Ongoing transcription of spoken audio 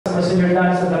sa Senior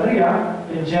Dan Santa Maria,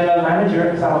 yung General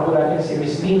Manager, kasama po natin si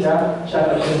Ms. Linda, siya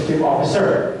ang Administrative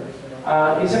Officer.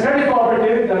 It's a credit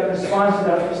cooperative that responds to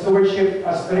the stewardship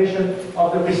aspiration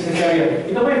of the Presbyterian.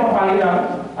 Ito po yung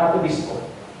pampalinang at obispo.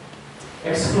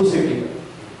 Exclusively.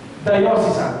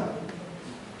 Diocesan.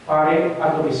 Pare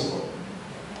at obispo.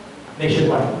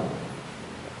 Nationwide.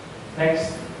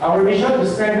 Next. Our mission to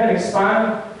strengthen and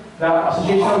expand the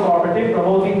associational cooperative,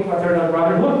 promoting fraternal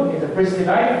brotherhood in the priestly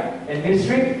life and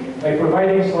ministry by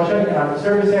providing social and other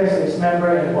services to its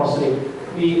member and apostolate.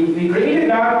 We created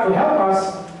that to help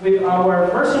us with our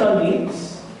personal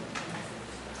needs.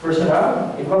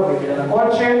 Personal, iba bibili ng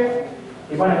kotse,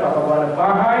 iba nagpapagawa ng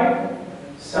bahay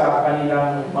sa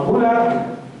kanilang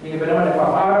magulang, yung iba naman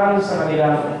nagpapaaral sa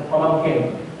kanilang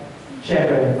pamangkin.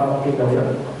 Siyempre, pamangkin daw yun.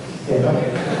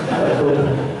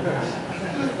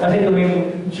 Kasi tuwing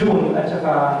June at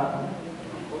saka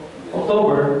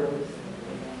October,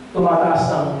 tumataas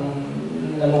ang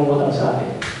nangungutang sa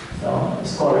atin. No?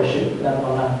 Scholarship ng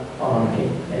mga pamangkin.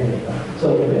 Anyway,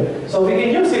 so we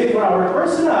can use it for our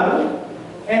personal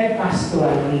and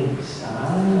pastoral needs.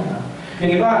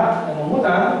 Yung iba,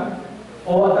 nangungutang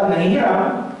o at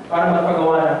nahihiram para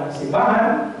magpagawa ng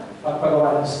simbahan,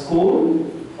 magpagawa ng school,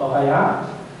 o kaya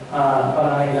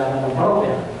pangangailangan ng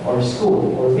parokya, or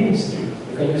school, or ministry.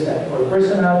 You can use that for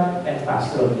personal and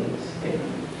pastoral needs. Okay.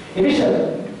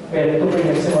 Initially, ito po yung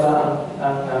nagsimula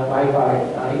ang bahay-bahay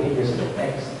 18 years ago.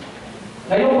 Next.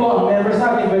 Ngayon po, ang members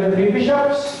natin, 23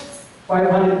 bishops,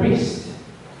 500 priests.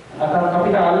 At ang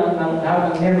kapital ng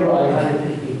lahat ng membro ay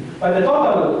 150. But the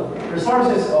total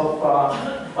resources of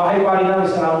bahay-bahay now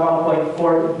is around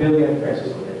 1.4 billion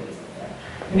pesos.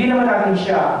 Hindi naman natin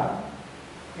siya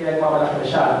pinagmamalaki na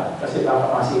siya kasi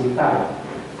baka masilip tayo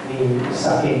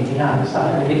sa akin,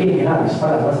 hindi hinalis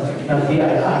pala, ng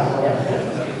DIR.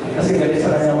 Kasi galit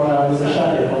sa kanya mga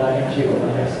lunasyal, mga NGO.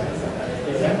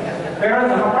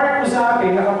 Pero nakapark sa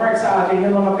atin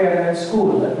yung mga parent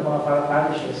school at yung mga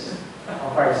parishes.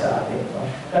 Nakapark sa atin. No?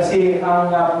 Kasi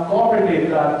ang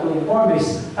cooperative to inform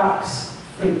is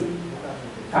tax-free.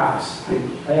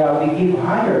 Tax-free. Kaya we give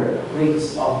higher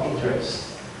rates of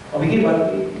interest. We give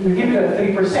it at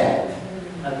 3%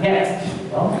 at net,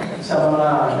 no? Sa mga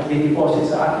nag-deposit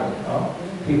sa atin, no?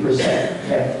 3%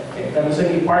 net. Okay. Kung gusto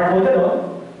i-park mo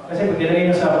doon, kasi pag nilagay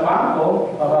nyo sa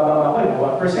bangko, mababa ako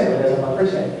 1%, wala sa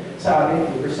 1%. Sa atin,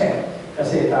 3%.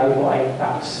 Kasi tayo po ay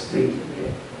tax-free. Okay.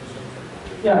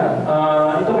 Yan.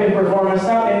 Ito po yung performance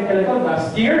natin. Kailan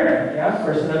last year, yeah?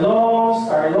 Personal loans,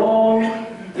 car loan.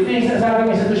 Ito yung sinasabing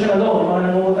institutional loan, yung mga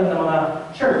nangungutang ng mga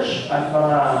church at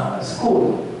mga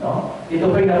school. No? Ito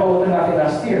po yung napautang natin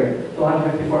last year,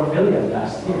 254 million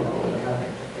last year.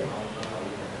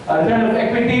 Return of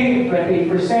equity, 28%,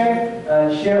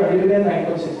 share of dividend,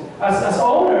 9.6%. As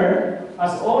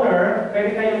owner, pwede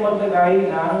kayong maglagay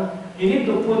ng, you need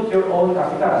to put your own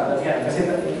capital. Kasi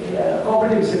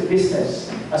cooperative is a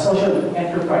business, a social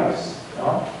enterprise.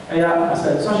 No? Kaya as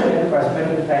a social enterprise,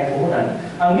 pwede tayo puhunan.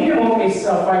 Ang minimum is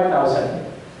 5,000.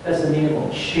 That's the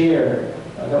minimum share.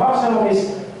 The maximum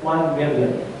is 1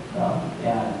 million. No?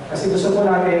 Yan. Kasi gusto po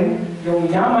natin yung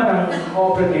yaman ng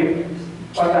cooperative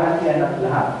paghahatian ng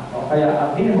lahat. No? Kaya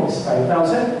ang minimum is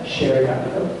 5,000 share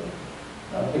capital.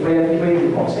 Iba yung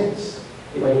deposits,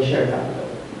 iba yung share capital.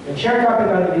 Yung share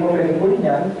capital, hindi mo pwedeng kunin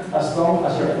yan as long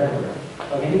as you're a member.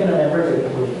 Pag hindi ka na member,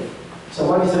 pwedeng kunin yan. So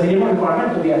what is the minimum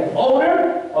requirement to be an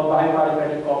owner of Bahay-Bahay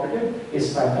Credit Cooperative is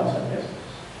 5,000 pesos.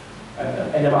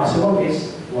 And the maximum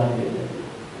is 1 million.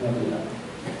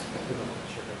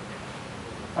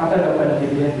 Tatanggap ka ng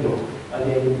dividendo at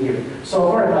the end of the year.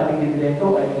 So far, ang ating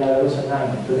dividendo ay nilalaro sa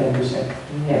 9 to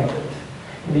 10% net.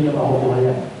 Hindi nyo makukuha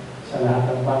yan sa lahat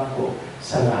ng bangko,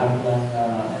 sa lahat ng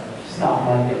stock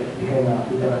market. Hindi kayo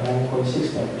makakita ng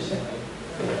 9.6%.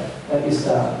 That is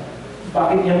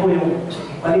bakit niya po yung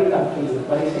balik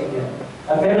sa inyo.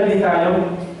 At meron din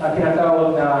tayong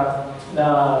tinatawag na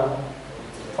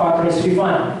Father's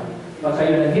Refund. Pag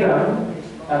kayo naghiram,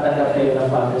 tatanggap kayo ng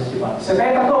Father's Refund. So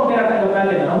kaya tatlo ang tinatanggap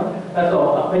natin, no?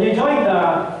 Tatlo. When you join the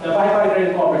Bahay-Bahay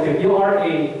Credit Cooperative, you are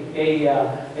a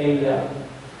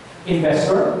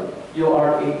investor, you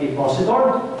are a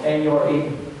depositor, and you are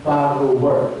a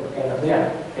borrower. Kaya na yan.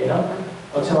 Okay, no?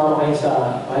 Pag sumama kayo sa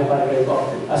Bahay-Bahay Credit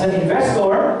Cooperative. As an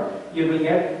investor, you will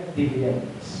get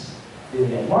dividends.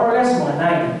 More or less, mga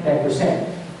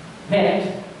 9-10%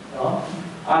 net. No?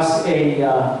 As a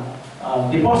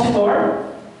depositor,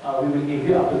 we will give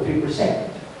you up to 3%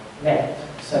 net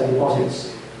sa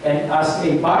deposits. And as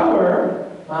a borrower,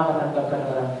 makakatanggap ka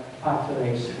na ng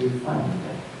patronage refund.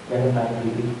 Meron tayong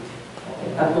dividend.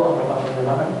 Okay. Tatlo ang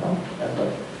kapapagdalaman. No? Tatlo.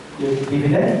 Yung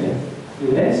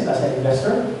dividends as an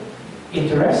investor,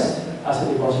 interest as a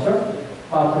depositor,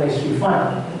 patronage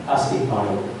refund as a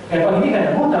borrower. Kaya pag hindi ka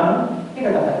nangutang, hindi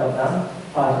ka tatanggap ng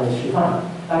patronage refund.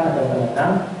 Tatanggap ka lang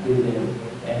ng dividend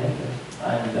and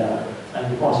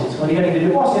deposits. Kung hindi ka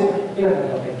nag-deposit, hindi ka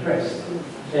tatanggap ng interest.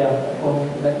 Kaya kung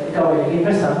ikaw ay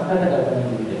nag-invest na, tatanggap ka ng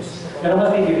dividends. Pero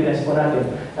mas may dividends po natin,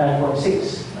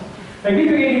 9.6.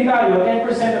 Nagbibigay din tayo,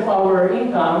 10% of our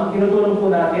income, tinutulong po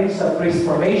natin sa priest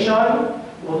formation,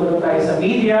 tumutulong tayo sa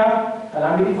media,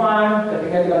 calamity fund,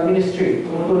 cathedral ministry.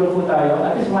 Tumutulong po tayo,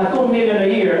 at least mga 2 million a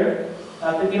year,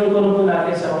 at tinutulong po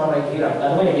natin sa mga may hirap.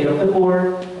 Ano may hirap the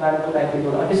poor, natin po tayo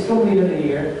tinutulong. At least 2 million a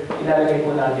year, ilalagay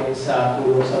po natin sa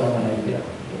tulong sa mga may hirap.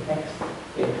 Okay, next.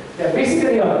 Okay. Yeah,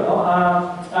 basically, ang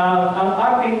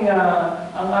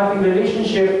ating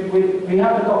relationship with, we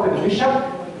have to talk with the bishop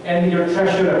and your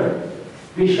treasurer.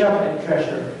 Bishop and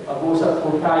treasurer. Pag-uusap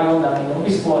po tayo ng inyong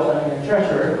obispo at ng inyong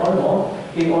treasurer,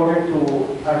 in order to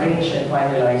arrange and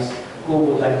finalize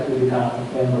who would like to become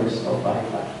members of Bahay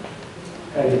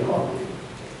Credit Card.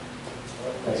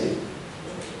 That's it.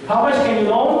 How much can you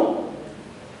loan?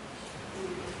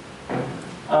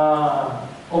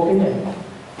 Opinion.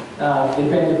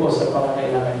 Depende po sa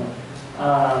pangangailangan nyo.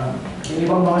 Yung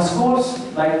ibang mga schools,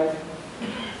 like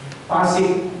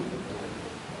Pasig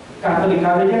Catholic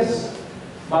Colleges,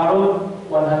 borrowed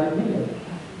 100 million.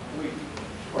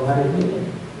 100 million.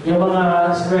 Yung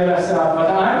mga eskwela sa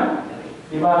Bataan,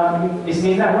 di ba,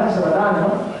 Ismina, no? Sa Bataan,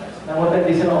 no? Nangutan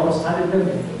din sila almost 100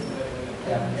 million.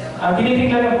 Yeah.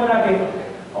 Tinitingnan lang po natin,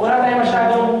 wala tayong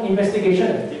masyadong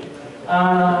investigation.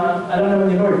 Alam naman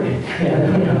ni Lord.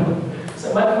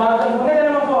 So, but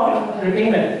maganda naman po ang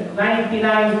repayment,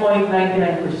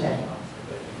 99.99%.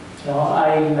 No,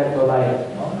 ay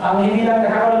nagbabayad. No? Ang hindi lang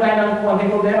nakakaroon tayo ng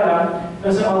konting problema lang doon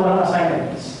sa mga walang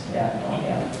assignments. Yan, no?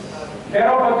 Yan.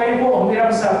 Pero pag kayo po humiram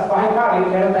sa bahay-pari,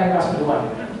 meron tayong kasunduan.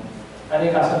 Ano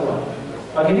yung kasunduan?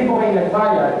 Pag hindi po kayo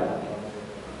nagbayad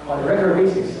on a regular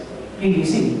basis,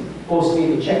 PDC,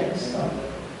 post-dated checks. No?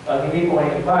 Pag hindi po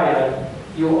kayo nagbayad,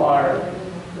 you are,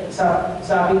 sa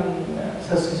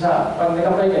pag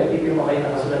nag-apply kayo, pipirma kayo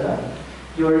ng kasulatan,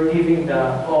 you're giving the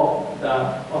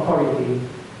authority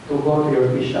to go to your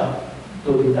bishop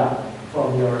to deduct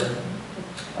from your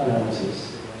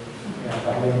allowances.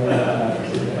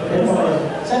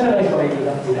 Centralized pa kayo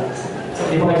deduct.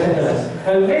 Hindi po kayo centralized.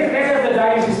 Well, rest of the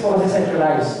diocese po kasi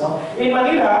centralized. No? In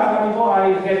Manila, kami po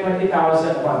ay get 20,000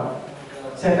 a month.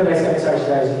 Centralized kami sa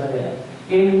Archdiocese of Manila.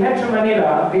 In Metro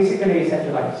Manila, basically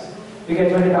centralized. We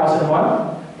get 20,000 a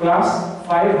month plus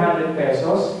 500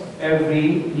 pesos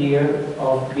every year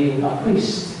of being a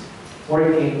priest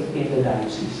working in the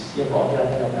diocese. Yan po ang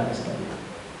tinatanggap natin sa kanila.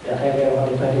 Kaya meron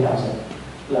kami 20,000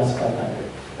 plus 500.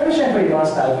 Pero syempre, yung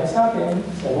mga stipends natin,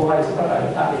 sa buhay sa patay,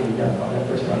 atin din yan on a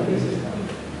personal basis.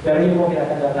 Pero yun po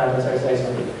tinatanggap natin sa exercise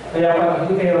natin. Kaya pag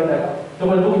hindi kayo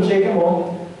tumalbog yung check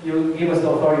mo, you give us the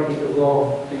authority to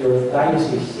go to your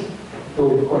diocese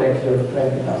to collect your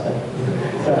 20,000.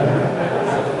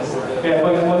 Kaya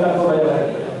pag namutan ko ba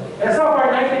yun? And so far,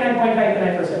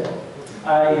 99.99%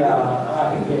 ay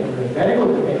aking payment. Very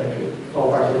good to payment so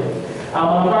far today. Ang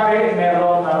mga pare,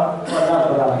 meron na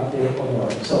wala hindi po yun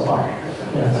so far.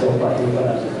 Yeah, so far, hindi pa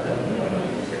natin.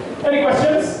 Any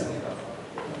questions?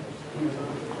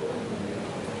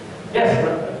 Yes,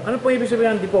 bro. Ano po ibig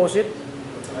sabihin ng deposit?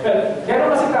 Well, gano'n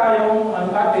kasi tayong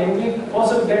ang atin, we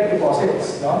also get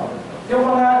deposits, no? Yung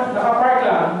mga nakapark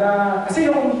lang na, kasi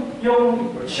yung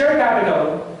share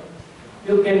capital,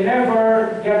 you can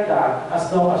never get that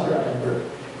as long as you're a member.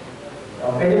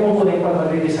 No? Pwede mong kunin pag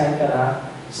mag-redesign ka na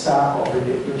sa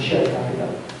cooperative, yung share capital.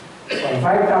 From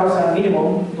 5,000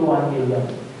 minimum to 1 million.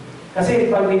 Kasi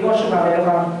pag negosyo ka, meron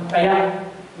kang taya,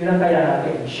 yun ang taya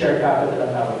natin, share capital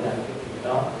ang tawag natin.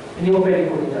 No? Hindi mo pwede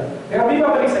kunin yan. Pero may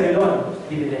babalik sa doon,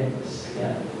 dividends.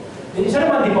 Yan. Isa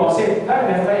naman deposit. Dahil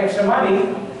meron tayo extra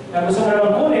money, na gusto mo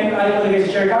naman kunin, ayaw mo nagay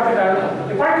sa share capital,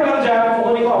 i-park ko lang dyan,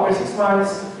 kukunin ko after 6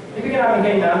 months, ibigyan namin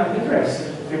kayo ng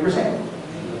interest, 3%.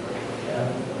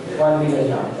 1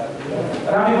 million lang.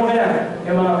 Marami mo ganyan.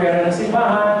 Yung mga pera ng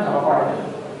simbahan, nakapark.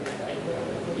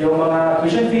 Yung mga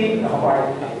tuition fee,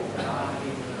 nakapark.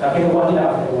 Kinukuha nila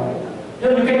after a while.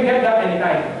 You can get that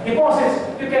anytime. Deposits,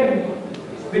 you can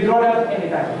withdraw that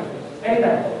anytime.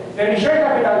 Anytime. Pero in share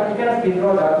capital, you cannot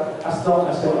withdraw that as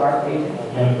long as you are a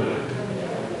member.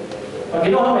 Pag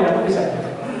ginawa mo yan, mag-isa.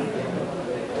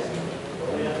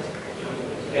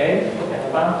 Okay? Ano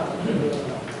pa?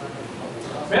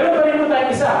 Meron pa rin mo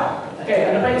tayong isa.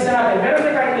 Okay, ano pa yung isa natin? Meron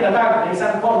din tayong tinatag.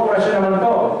 Isang corporation naman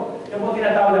ito. Yung po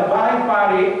tinatawag na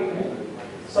Bahay-Pari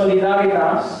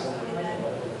Solidaritas.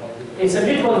 It's a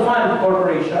mutual fund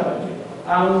corporation.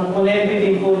 Ang ponente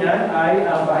din po niyan ay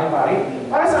ang bahay-pari.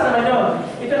 Para saan naman yun?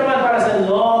 Ito naman para sa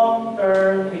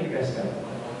long-term investment.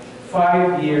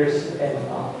 5 years and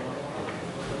up.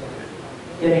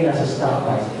 Yan yung nasa stock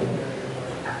market.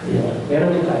 Yan.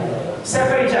 Meron din tayo.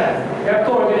 Separate yan. We have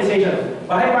two organizations.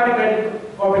 Bahay-pari Credit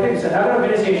Cooperative is another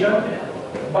organization.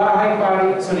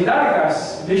 Bahay-pari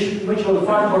Solidaritas Mutual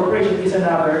Fund Corporation is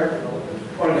another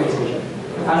organization.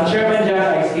 Ang chairman dyan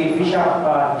ay si Bishop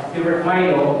Hubert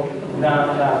Milo ng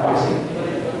Pasig.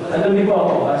 Nandun din po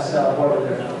ako as board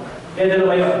member. Kaya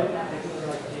dalawa yun.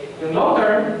 Yung long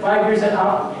term, 5 years and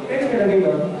up, pwede nilagay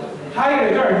doon. High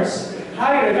returns,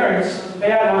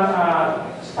 kaya lang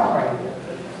stock market.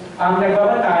 Ang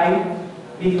nagbabantay,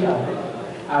 big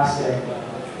asset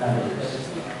managers.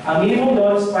 Ang minimum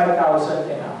doon is 5,000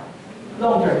 and up.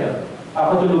 Long term yun.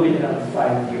 Patulugin nila ng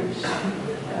 5 years.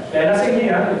 Kaya nasa inyo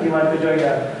yan, if you want to join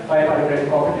the Bahay-Pari Credit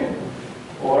Cooperative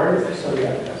or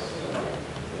Solidaritas.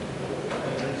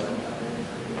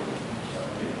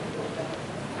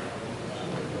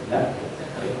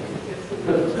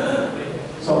 Good.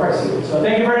 So far, see you. So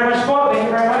thank you very much, Paul. Thank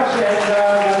you very much. And